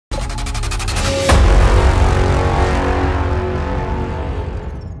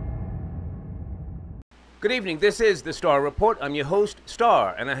Good evening. This is the Star Report. I'm your host,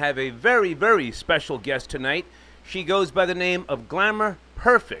 Star, and I have a very, very special guest tonight. She goes by the name of Glamour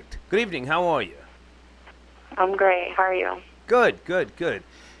Perfect. Good evening. How are you? I'm great. How are you? Good, good, good.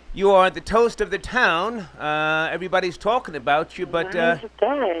 You are the toast of the town. Everybody's talking about you, but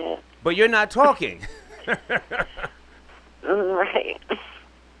you're not talking. Right.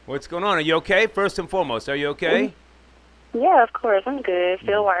 What's going on? Are you okay? First and foremost, are you okay? Yeah, of course. I'm good.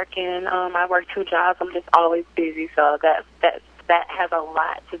 Still working. I work 2 jobs. I'm just always busy, so that has a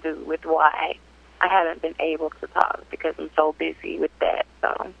lot to do with why I haven't been able to talk, because I'm so busy with that.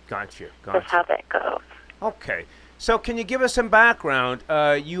 So Gotcha. that's how that goes. Okay. So can you give us some background?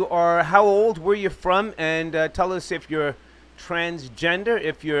 You are how old? Where you from? And tell us if you're transgender,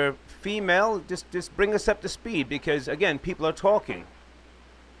 if you're female. Just bring us up to speed, because again, people are talking.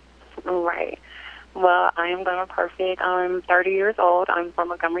 Right. Well, I am Glamour Perfect. I'm 30 years old. I'm from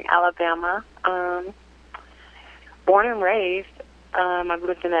Montgomery, Alabama. Born and raised. I've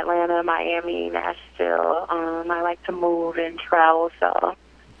lived in Atlanta, Miami, Nashville. I like to move and travel, so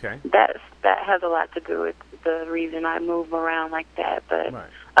Okay. that has a lot to do with the reason I move around like that. But Right.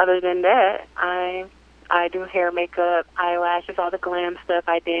 other than that, I do hair, makeup, eyelashes, all the glam stuff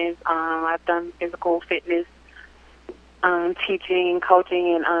I did. I've done physical fitness, teaching,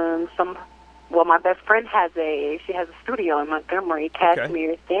 coaching, and Well, my best friend has a studio in Montgomery,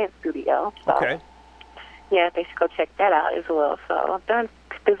 Cashmere's Dance Studio. So, Okay. yeah, they should go check that out as well. So I've done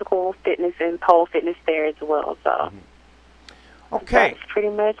physical fitness and pole fitness there as well. So Okay. that's pretty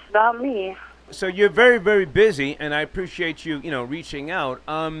much about me. So you're very, very busy, and I appreciate you, reaching out.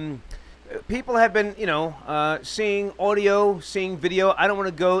 People have been, seeing audio, seeing video. I don't want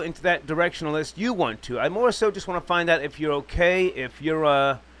to go into that direction unless you want to. I more so just want to find out if you're okay, if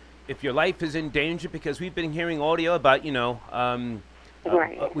your life is in danger, because we've been hearing audio about,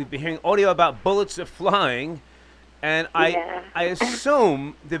 Right. we've been hearing audio about bullets are flying, and Yeah. I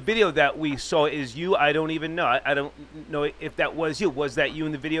assume the video that we saw is you. I don't even know. I don't know if that was you. Was that you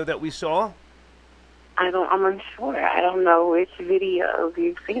in the video that we saw? I'm unsure. I don't know which videos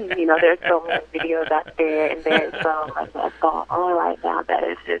you've seen. There's so many videos out there, and there's so much that's going on right now that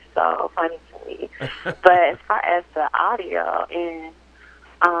is just so funny to me. But as far as the audio and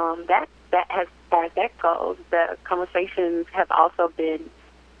as far as that goes, the conversations have also been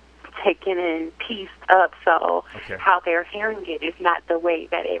taken and pieced up, so Okay. how they're hearing it is not the way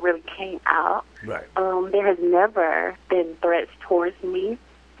that it really came out. Right. There has never been threats towards me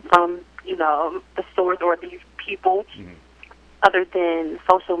from, the source or these people, other than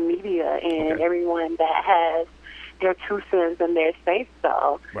social media and Okay. everyone that has their 2 cents and their say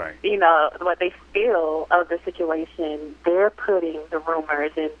so. Right. What they feel of the situation, they're putting the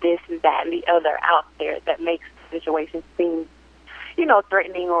rumors and this and that and the other out there that makes the situation seem,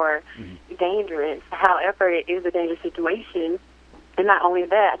 threatening or dangerous. However, it is a dangerous situation. And not only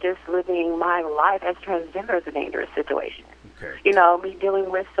that, just living my life as transgender is a dangerous situation. Okay. Me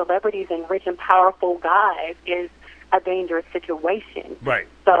dealing with celebrities and rich and powerful guys is a dangerous situation. Right.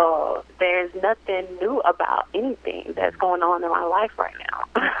 So there's nothing new about anything that's going on in my life right now.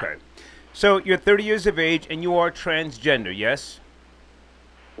 Okay. So you're 30 years of age and you are transgender, yes?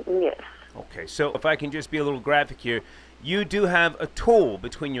 Yes. Okay. So if I can just be a little graphic here, you do have a tool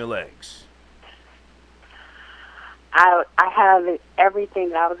between your legs. I have everything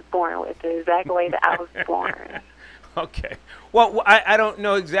that I was born with, the exact way that I was born. Okay. Well, I don't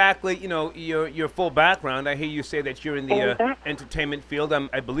know exactly, your full background. I hear you say that you're in the entertainment field.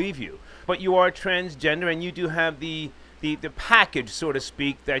 I believe you. But you are transgender, and you do have the package, so to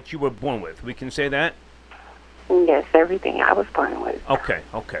speak, that you were born with. We can say that? Yes, everything I was born with. Okay,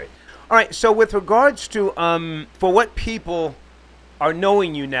 okay. All right, so with regards to, for what people are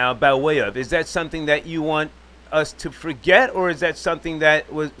knowing you now by way of, is that something that you want us to forget, or is that something that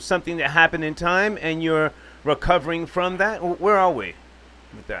happened in time and you're recovering from that? Where are we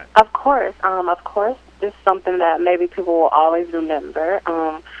with that? Of course, it's something that maybe people will always remember.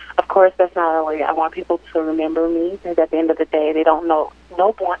 Of course, that's not only I want people to remember me, because at the end of the day, they don't know.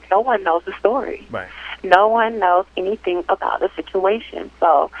 No one knows the story. Right. No one knows anything about the situation.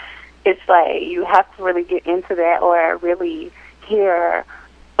 So it's like you have to really get into that, or really hear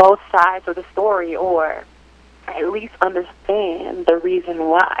both sides of the story, or at least understand the reason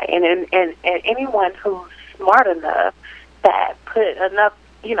why. And anyone who's smart enough that put enough,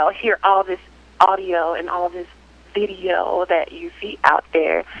 hear all this audio and all this video that you see out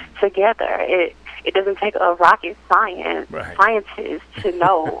there together. It doesn't take a rocket scientist to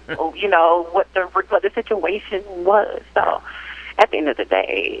know, what the situation was. So at the end of the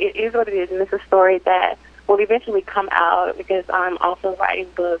day, it is what it is, and it's a story that will eventually come out, because I'm also writing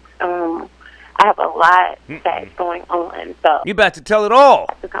books. I have a lot that's going on. So you about to tell it all.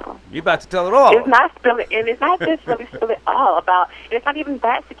 you You about to tell it all. It's not spilling, and it's not just really spill it all about. It's not even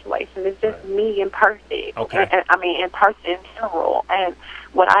that situation. It's just me in person. Okay. And I mean, in person in general, and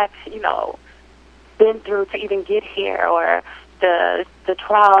what I've been through to even get here, or the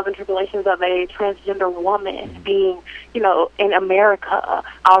trials and tribulations of a transgender woman being, in America,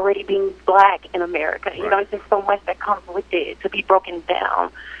 already being black in America. You know, it's just so much that comes with it to be broken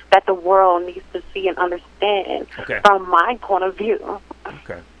down that the world needs to see and understand from my point of view.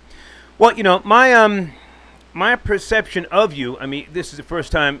 Okay. Well, my perception of you, I mean, this is the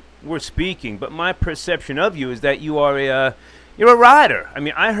first time we're speaking, but my perception of you is that you're a writer. I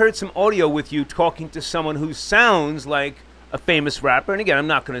mean, I heard some audio with you talking to someone who sounds like a famous rapper, and again, I'm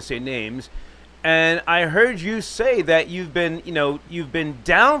not going to say names, and I heard you say that you've been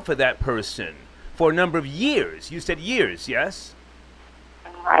down for that person for a number of years. You said years, yes?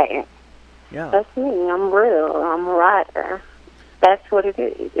 Right. Yeah. That's me. I'm real. I'm a writer. That's what it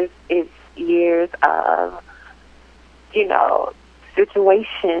is. It's years of,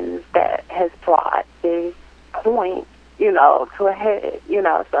 situations that has brought this point, to a head,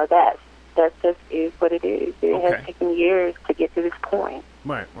 so that just is what it is. It has taken years to get to this point.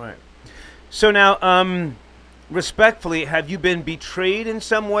 Right, right. So now, respectfully, have you been betrayed in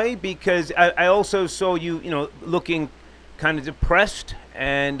some way? Because I also saw you, looking kind of depressed,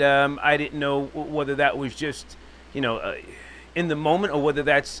 and I didn't know whether that was just, in the moment, or whether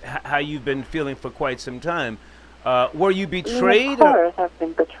that's how you've been feeling for quite some time. Were you betrayed? Of course, I've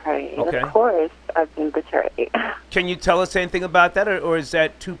been betrayed. Okay. Of course, I've been betrayed. Can you tell us anything about that, or is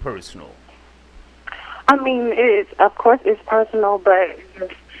that too personal? I mean, of course it's personal, but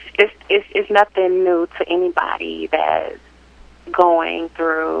it's nothing new to anybody that's going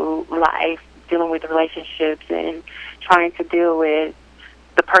through life, dealing with relationships and trying to deal with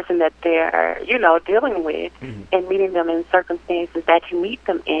the person that they're, dealing with, and meeting them in circumstances that you meet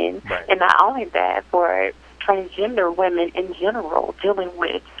them in. Right. And not only that, for transgender women in general, dealing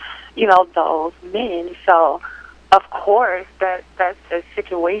with, those men. So, of course, that's a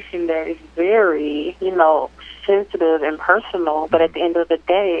situation that is very, sensitive and personal. But at the end of the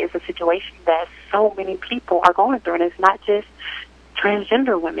day, it's a situation that so many people are going through. And it's not just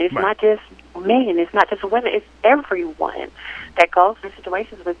transgender women. It's not just men. It's not just women. It's everyone that goes through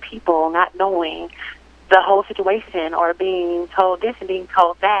situations with people not knowing the whole situation, or being told this and being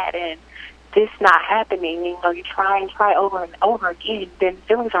told that, and this not happening. You try over and over again, then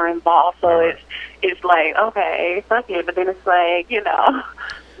feelings are involved. So it's like, okay, fuck it. But then it's like,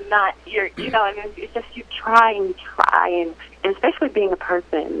 not you're, and it's just you try, and especially being a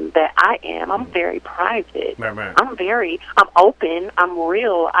person that I am, I'm very private. Right. I'm open. I'm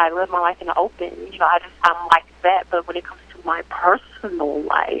real. I live my life in the open. I'm like that. But when it comes to my personal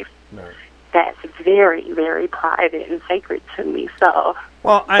life, that's very, very private and sacred to me. So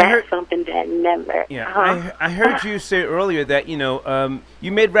I heard something that never. Yeah, I heard you say earlier that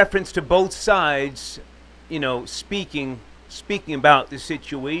you made reference to both sides, speaking about the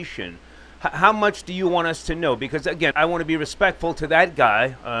situation. How much do you want us to know? Because again, I want to be respectful to that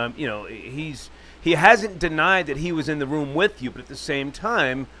guy. He hasn't denied that he was in the room with you, but at the same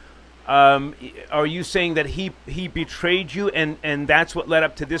time, are you saying that he betrayed you, and that's what led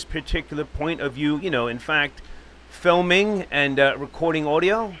up to this particular point of you, in fact, filming and recording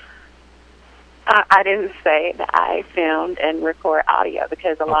audio? I didn't say that I filmed and record audio,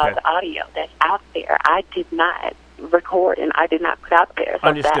 because a lot of the audio that's out there, I did not record and I did not put out there.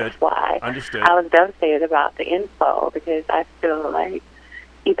 So that's why I was devastated about the info, because I feel like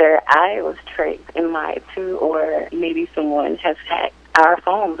either I was tricked and lied to, or maybe someone has hacked our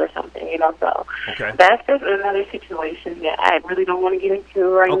phones or something, So that's just another situation that I really don't want to get into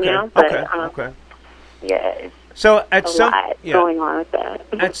right now. But yeah. So at some going on with that.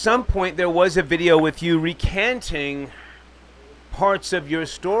 At some point, there was a video with you recanting parts of your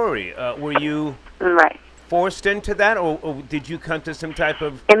story. Were you forced into that, or did you come to some type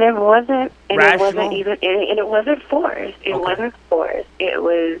of And it wasn't rational? It wasn't forced. It wasn't forced. It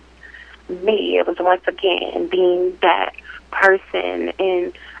was me. It was once again being that person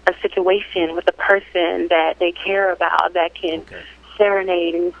in a situation with a person that they care about, that can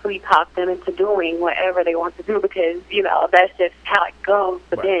serenade and sweet talk them into doing whatever they want to do, because that's just how it goes.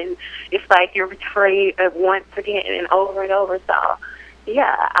 But then it's like you're betrayed once again and over and over. So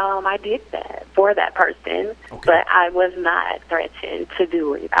I did that for that person, but I was not threatened to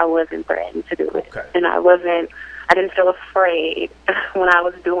do it. I wasn't threatened to do it, and I didn't feel afraid when I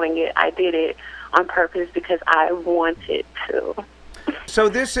was doing it. I did it on purpose because I wanted to. So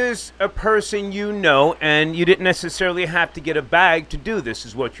this is a person and you didn't necessarily have to get a bag to do this,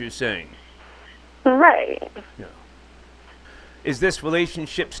 is what you're saying? Right. Yeah. Is this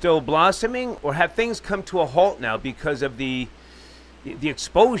relationship still blossoming, or have things come to a halt now because of the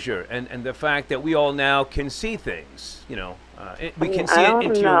exposure and the fact that we all now can see things? We can see it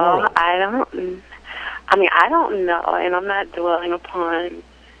into your world. I don't know, and I'm not dwelling upon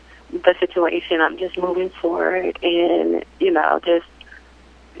the situation. I'm just moving forward, and just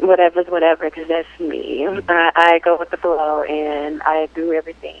whatever's whatever, because that's me. I go with the flow, and I do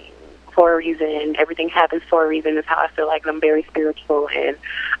everything for a reason. Everything happens for a reason. Is how I feel. Like I'm very spiritual, and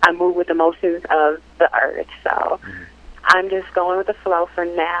I move with the motions of the earth. So I'm just going with the flow for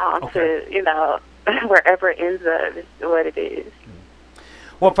now. Okay. To wherever it ends up is what it is.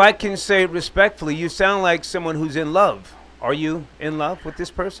 Well, if I can say respectfully, you sound like someone who's in love. Are you in love with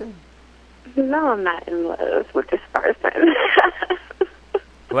this person? No, I'm not in love with this person.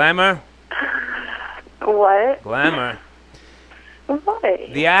 Glamour? What? Glamour.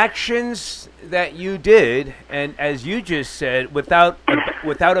 What? The actions that you did, and as you just said, without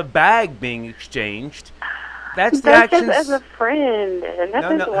a bag being exchanged, that's the actions. Just as a friend.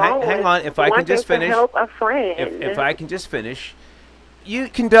 No, hang on. If I can just finish. To help a friend. If I can just finish. You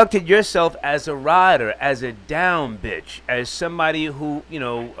conducted yourself as a rider, as a down bitch, as somebody who,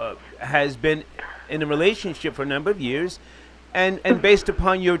 has been in a relationship for a number of years, and based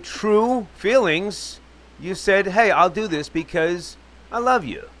upon your true feelings, you said, hey, I'll do this because I love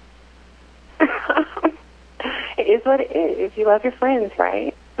you. It is what it is. You love your friends,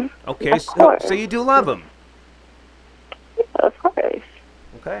 right? Okay, so you do love them. Yeah, of course.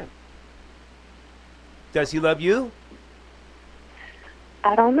 Okay. Does he love you?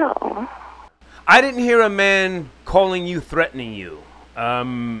 I don't know. I didn't hear a man calling you, threatening you.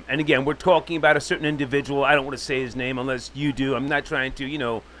 And again, we're talking about a certain individual. I don't want to say his name unless you do. I'm not trying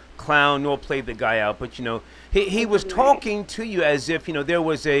to, clown nor play the guy out. But, he was talking to you as if, there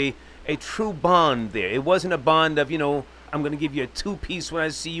was a true bond there. It wasn't a bond of, I'm going to give you a two-piece when I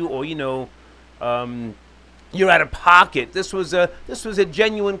see you, or, you're out of pocket. This was a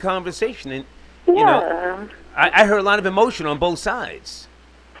genuine conversation. And, I heard a lot of emotion on both sides.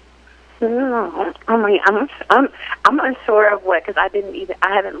 No, I'm unsure of what, because I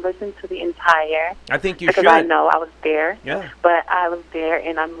haven't listened to the entire. I think you should. Because I know I was there. Yeah. But I was there,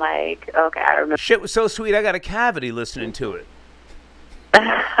 and I'm like, okay, I remember. Shit was so sweet, I got a cavity listening to it. But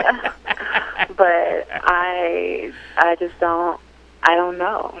I just don't. I don't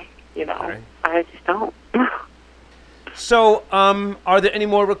know. Right. I just don't. So, are there any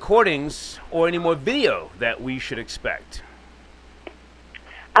more recordings or any more video that we should expect?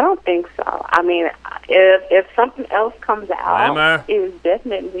 I don't think so. I mean, if something else comes out, Glamour. it is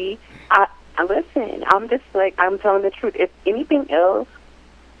definitely. Listen, I'm just like, I'm telling the truth. If anything else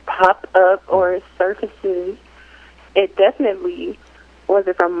pops up or surfaces, it definitely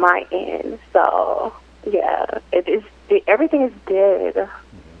wasn't from my end. So yeah, it is. Everything is dead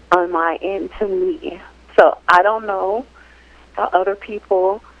on my end to me. So I don't know how other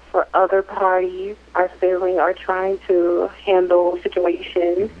people or other parties are feeling or trying to handle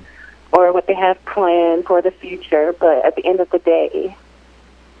situations or what they have planned for the future. But at the end of the day,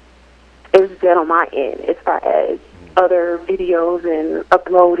 it was dead on my end as far as other videos and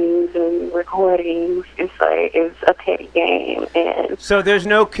uploadings and recordings. It's a petty game. And so there's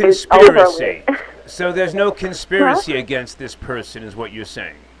no conspiracy. So there's no conspiracy against this person, is what you're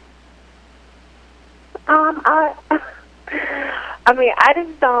saying. I mean, I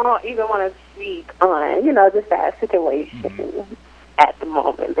just don't even want to speak on, just that situation at the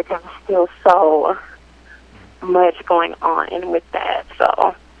moment, because there's still so much going on with that.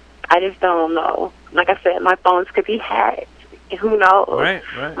 So I just don't know. Like I said, my phones could be hacked. Who knows? Right.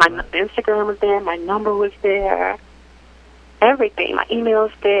 My Instagram was there. My number was there. Everything. My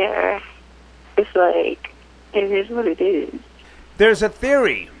email's there. It's like, it is what it is. There's a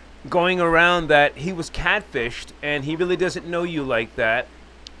theory going around that he was catfished and he really doesn't know you like that,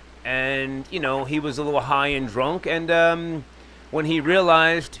 and he was a little high and drunk, and when he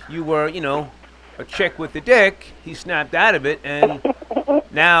realized you were a chick with a dick, he snapped out of it, and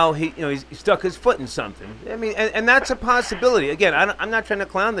now he's stuck his foot in something. I mean, and that's a possibility. Again, I'm not trying to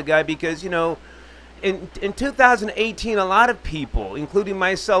clown the guy, because in 2018, a lot of people, including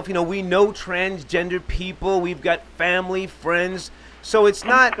myself, we know transgender people. We've got family, friends. So it's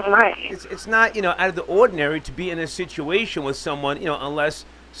not it's not out of the ordinary to be in a situation with someone, unless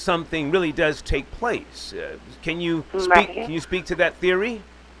something really does take place. Can you speak to that theory?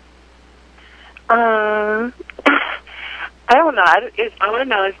 I don't know. All I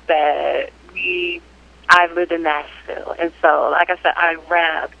know is that I lived in Nashville, and so like I said, I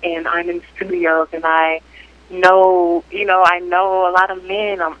rap and I'm in studios and I I know a lot of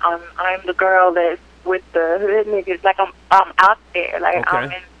men. I'm the girl that's with the hood niggas. Like I'm out there. Like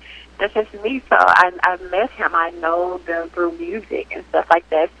that's just me. So I met him. I know them through music and stuff like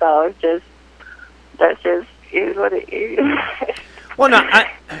that. So that's just is what it is. Well, no,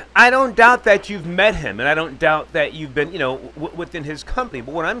 I don't doubt that you've met him, and I don't doubt that you've been, within his company.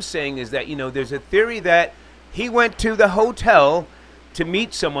 But what I'm saying is that, there's a theory that he went to the hotel to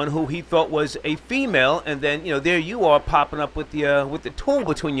meet someone who he thought was a female, and then, there you are popping up with the tool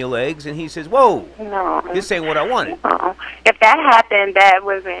between your legs, and he says, "Whoa, no, this ain't what I wanted." No. If that happened, that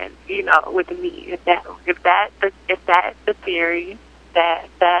wasn't, with me. If that's the theory,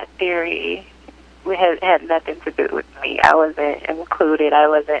 that theory had nothing to do with me. I wasn't included. I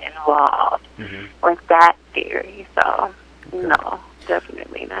wasn't involved with that theory. So, no,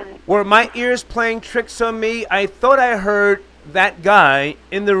 definitely not. Were my ears playing tricks on me? I thought I heard that guy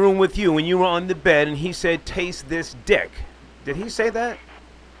in the room with you when you were on the bed, and he said, "Taste this dick." Did he say that?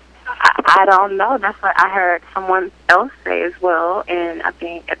 I don't know. That's what I heard someone else say as well. And I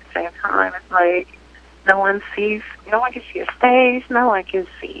think at the same time, it's like no one can see your face. No one can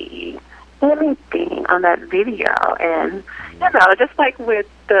see anything on that video. And just like with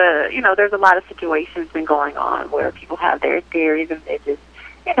the there's a lot of situations been going on where people have their theories, and they just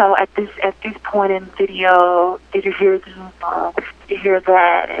at this point in the video, did you hear this? Did you hear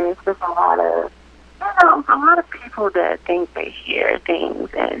that? And it's just a lot of people that think they hear things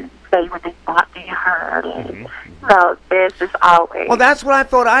and say what they thought they heard. And there's just always. Well, that's what I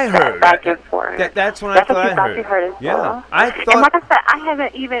thought I heard. Back and forth. That's what I thought I heard. You heard as well. I thought. And like I said, I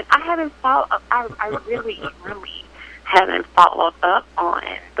really haven't followed up on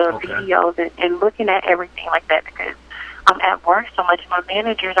the videos and looking at everything like that, because I'm at work so much. My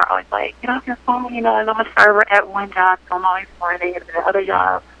managers are always like, "Get off your phone," and I'm a server at one job, so I'm always running, and the other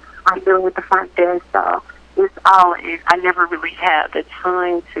job I'm dealing with the front desk. So it's always, I never really have the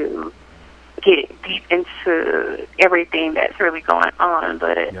time to get deep into everything that's really going on.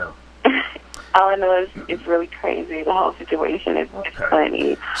 But all I know is it's really crazy. The whole situation is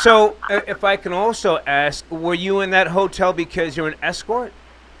funny. So, if I can also ask, were you in that hotel because you're an escort?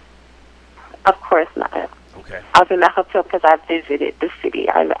 Of course not. Okay. I was in that hotel because I visited the city.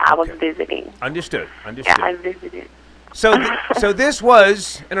 I was visiting. Understood. Yeah, I visited. So, so this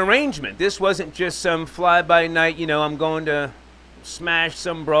was an arrangement. This wasn't just some fly-by-night, I'm going to smash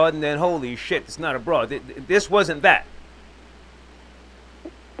some broad and then, holy shit, it's not a broad. This wasn't that.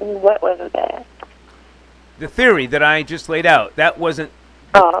 What wasn't that? The theory that I just laid out, that wasn't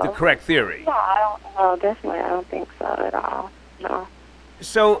the correct theory. No, I don't know. Definitely, I don't think so at all. No.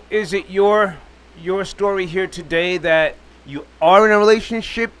 So is it your story here today that you are in a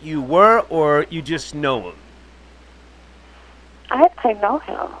relationship, you were, or you just know him? I know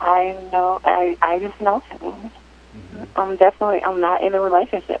him. I just know him. I'm not in a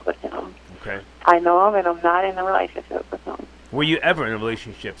relationship with him. Okay. I know him, and I'm not in a relationship with him. Were you ever in a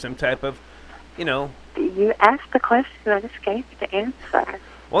relationship? Some type of, You asked the question, I just gave you the answer.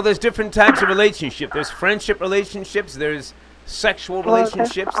 Well, there's different types of relationship. There's friendship relationships. There's sexual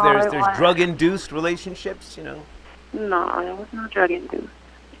relationships. There's drug-induced relationships. No, there was no drug-induced.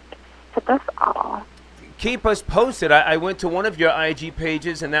 But that's all. Keep us posted. I went to one of your IG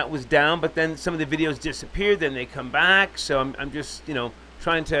pages and that was down, but then some of the videos disappeared. Then they come back. So I'm just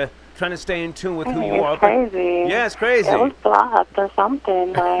trying to stay in tune with who you are. It's crazy. Yeah, it's crazy. It was blocked or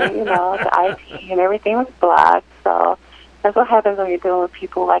something. Like the IP and everything was blocked. So that's what happens when you're dealing with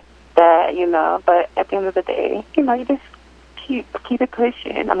people like that. But at the end of the day, you just keep it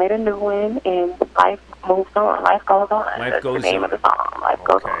pushing. I made a new one, and life moves on. Life goes on. That's the name of the song. Life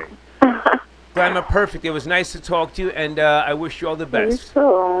goes on. Glamour Perfect. It was nice to talk to you, and I wish you all the best. You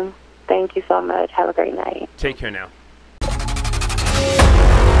too. Thank you so much. Have a great night. Take care now.